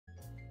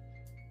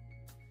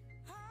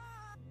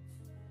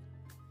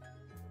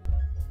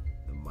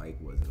mic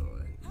wasn't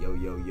on. Yo,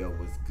 yo, yo,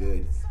 what's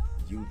good?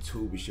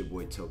 YouTube, it's your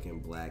boy Token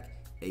Black,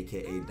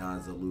 aka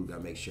Don Zaluga. I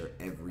make sure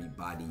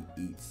everybody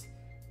eats.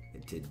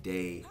 And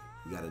today,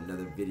 we got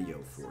another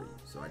video for you.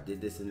 So I did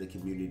this in the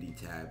community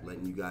tab,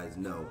 letting you guys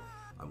know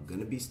I'm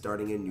gonna be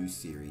starting a new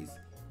series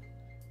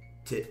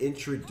to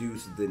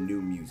introduce the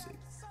new music,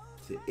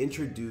 to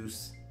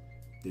introduce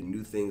the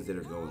new things that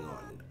are going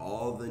on. And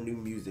all the new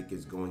music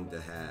is going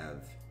to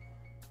have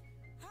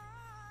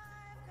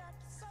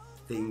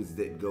things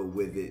that go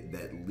with it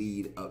that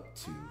lead up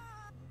to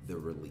the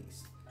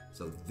release.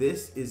 So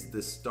this is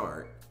the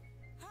start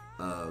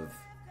of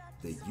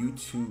the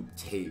YouTube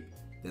tape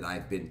that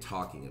I've been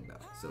talking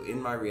about. So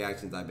in my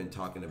reactions, I've been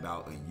talking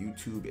about a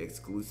YouTube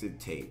exclusive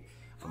tape.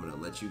 I'm gonna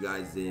let you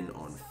guys in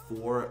on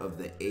 4 of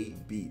the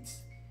 8 beats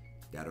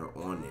that are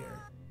on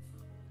there.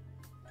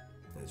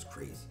 That's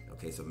crazy.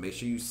 Okay, so make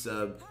sure you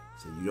sub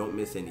so you don't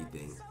miss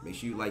anything. Make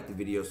sure you like the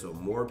video so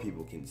more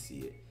people can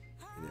see it.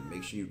 And then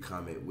make sure you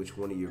comment which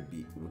one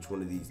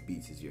of these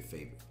beats is your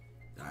favorite.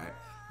 Alright?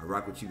 I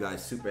rock with you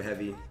guys super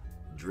heavy.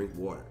 Drink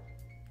water.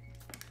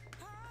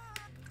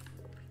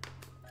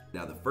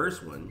 Now the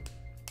first one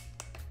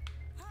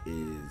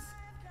is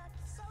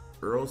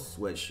Earl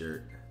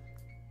Sweatshirt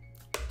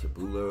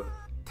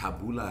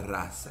Tabula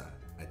Rasa.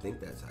 I think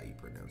that's how you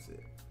pronounce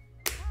it.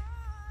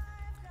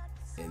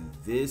 And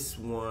this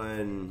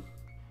one,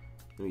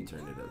 let me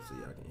turn it up so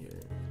y'all can hear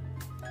it.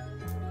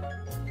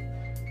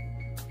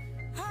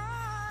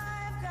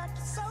 I got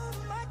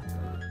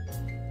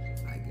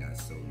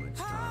so much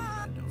time,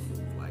 but I don't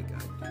move like I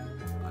do.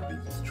 I be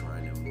just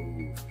trying to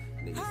move.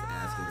 Niggas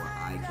asking why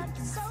I can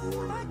do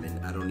forum,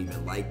 and I don't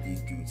even like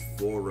these dudes'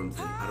 forums,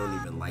 and I don't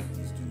even like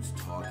these dudes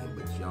talking,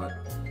 but y'all.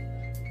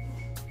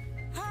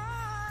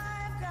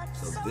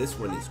 So this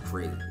one is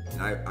crazy,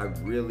 and I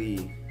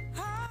really,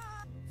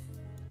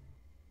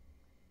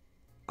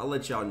 I'll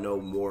let y'all know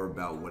more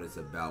about what it's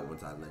about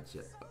once I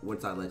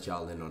let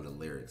y'all in on the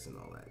lyrics and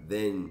all that.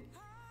 Then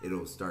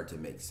it'll start to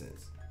make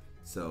sense.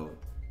 So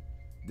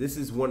this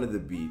is one of the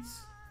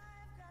beats,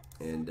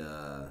 and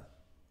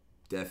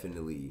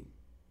definitely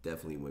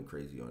went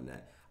crazy on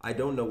that. I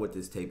don't know what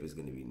this tape is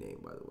going to be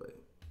named, by the way.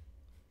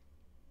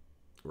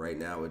 Right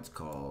now it's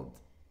called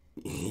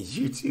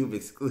YouTube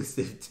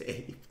exclusive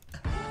tape.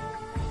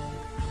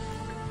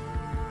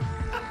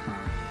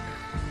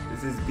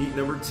 This is beat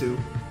number 2.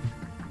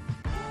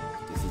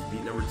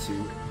 Beat number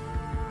 2,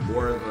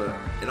 more of a,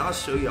 and I'll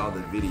show y'all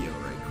the video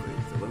right quick.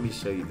 So let me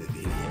show you the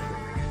video,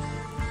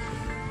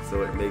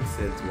 so it makes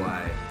sense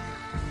why.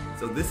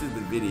 So this is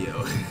the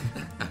video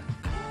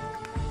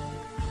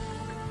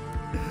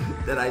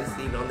that I've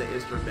seen on the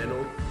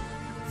instrumental.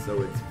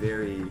 So it's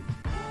very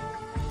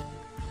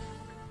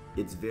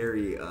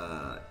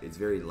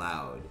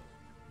loud.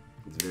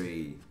 It's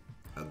very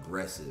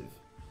aggressive,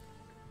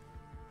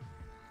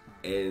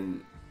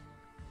 and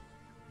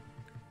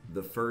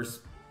the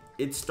first.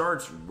 It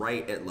starts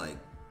right at like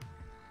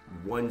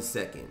 1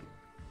 second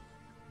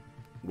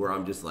where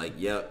I'm just like,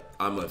 yep,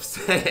 I'm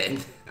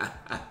upset.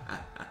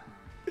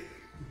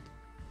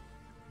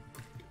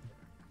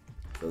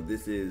 So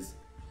this is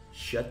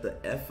Shut the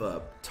F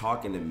Up,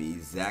 Talking to Me,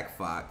 Zach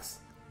Fox.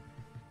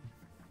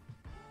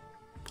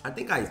 I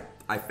think I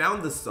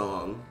found the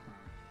song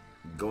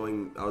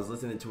I was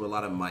listening to a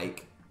lot of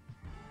Mike,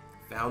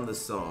 found the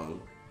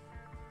song.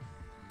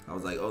 I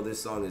was like, oh, this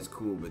song is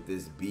cool, but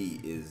this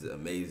beat is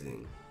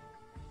amazing.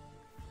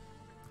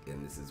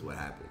 And this is what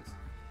happens.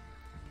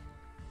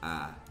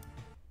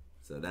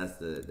 So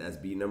that's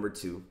beat number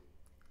 2.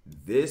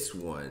 This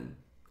one,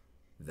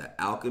 The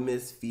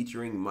Alchemist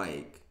featuring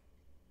Mike,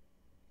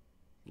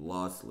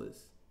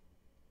 Lossless.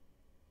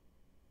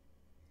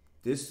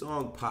 This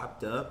song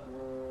popped up.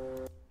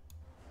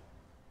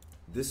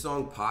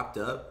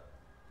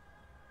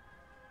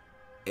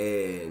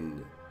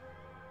 And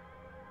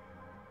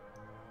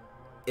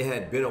it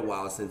had been a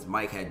while since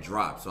Mike had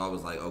dropped, so I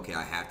was like, okay,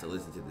 I have to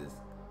listen to this.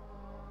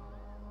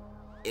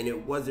 And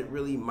it wasn't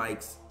really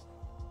Mike's.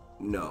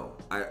 No,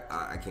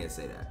 I can't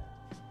say that.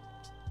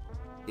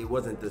 It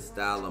wasn't the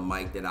style of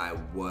Mike that I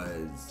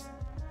was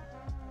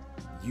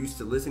used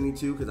to listening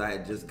to, because I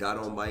had just got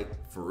on Mike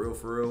for real.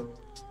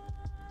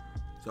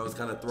 So I was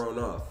kind of thrown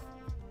off.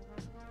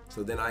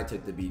 So then I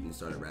took the beat and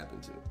started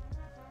rapping to it.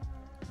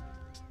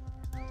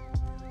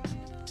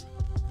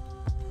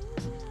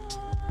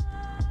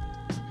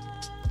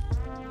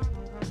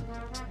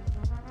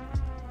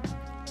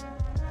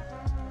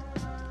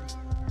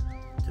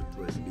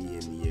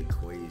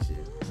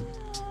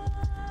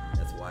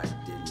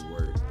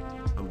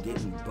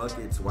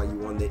 Buckets while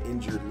you on the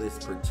injured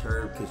list,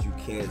 perturbed because you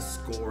can't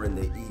score and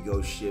the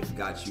ego shift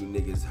got you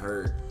niggas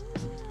hurt.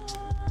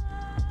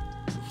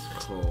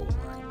 Oh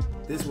my,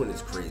 this one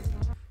is crazy.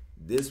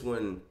 This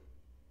one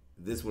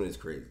is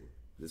crazy.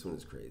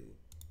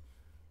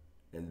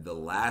 And the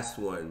last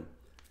one,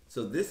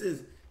 so this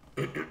is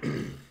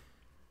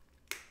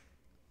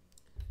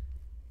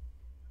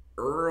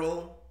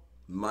Earl,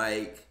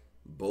 Mike,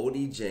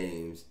 Boldy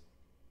James,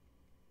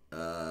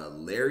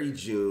 Larry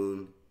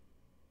June,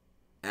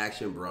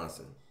 Action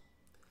Bronson.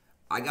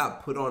 I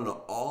got put on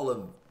all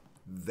of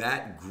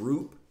that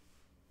group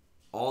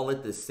all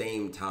at the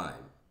same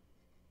time.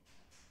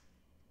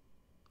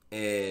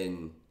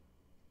 And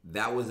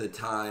that was a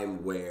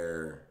time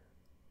where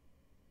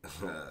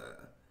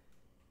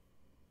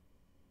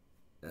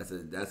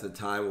that's a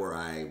time where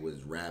I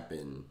was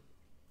rapping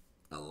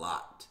a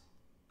lot.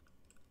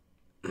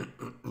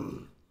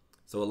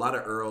 So a lot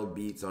of Earl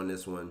beats on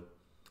this one.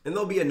 And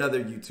there'll be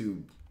another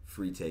YouTube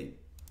free tape.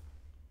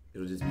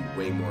 It'll just be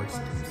way more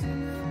exclusive.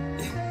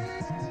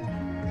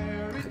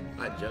 I'm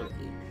not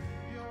joking.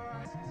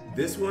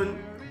 This one,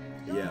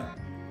 yeah.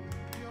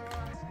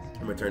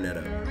 I'm gonna turn that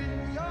up.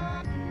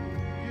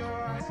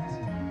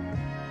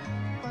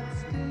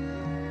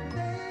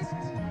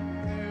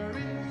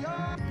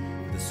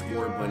 The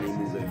score bunny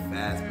moving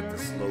fast, but the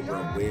slow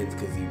bro wins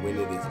because he win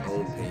at his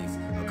own pace.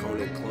 A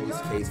Conan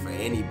closed case for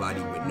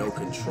anybody with no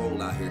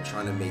control out here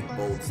trying to make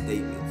bold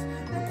statements.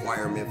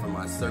 Requirement for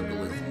my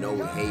circle is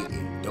no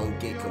hating. Don't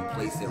get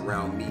complacent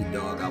around me,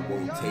 dog. I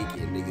won't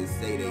take it. Niggas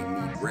say they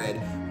need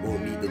bread,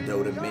 won't need the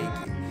dough to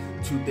make it.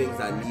 Two things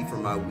I need for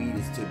my weed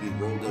is to be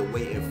rolling,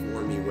 waiting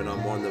for me when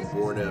I'm on the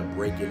border of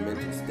breaking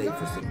mental state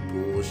for some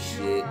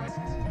bullshit.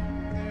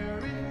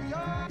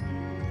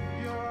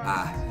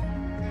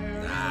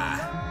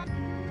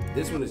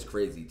 This one is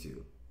crazy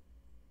too.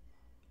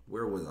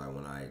 Where was I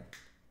when I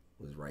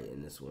was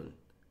writing this one?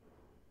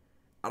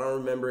 I don't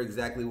remember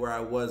exactly where I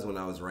was when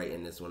I was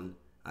writing this one.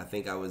 I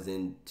think I was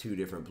in 2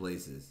 different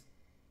places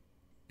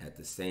at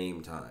the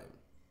same time.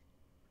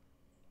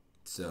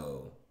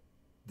 So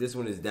this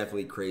one is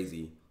definitely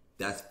crazy.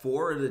 That's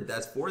for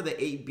the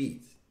 8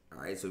 beats. All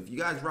right. So if you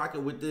guys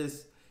rocking with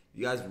this,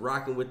 you guys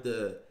rocking with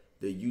the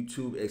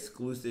YouTube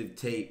exclusive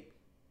tape.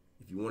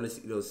 If you want to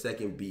see those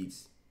second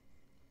beats,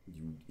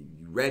 you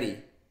ready?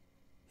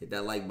 Hit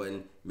that like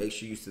button. Make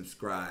sure you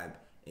subscribe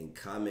and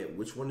comment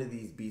which one of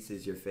these beats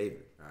is your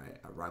favorite. All right.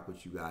 I rock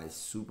with you guys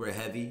super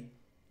heavy,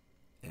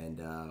 and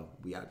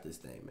we out this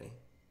thing, man.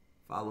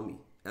 Follow me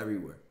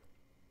everywhere.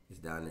 It's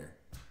down there.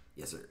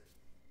 Yes, sir.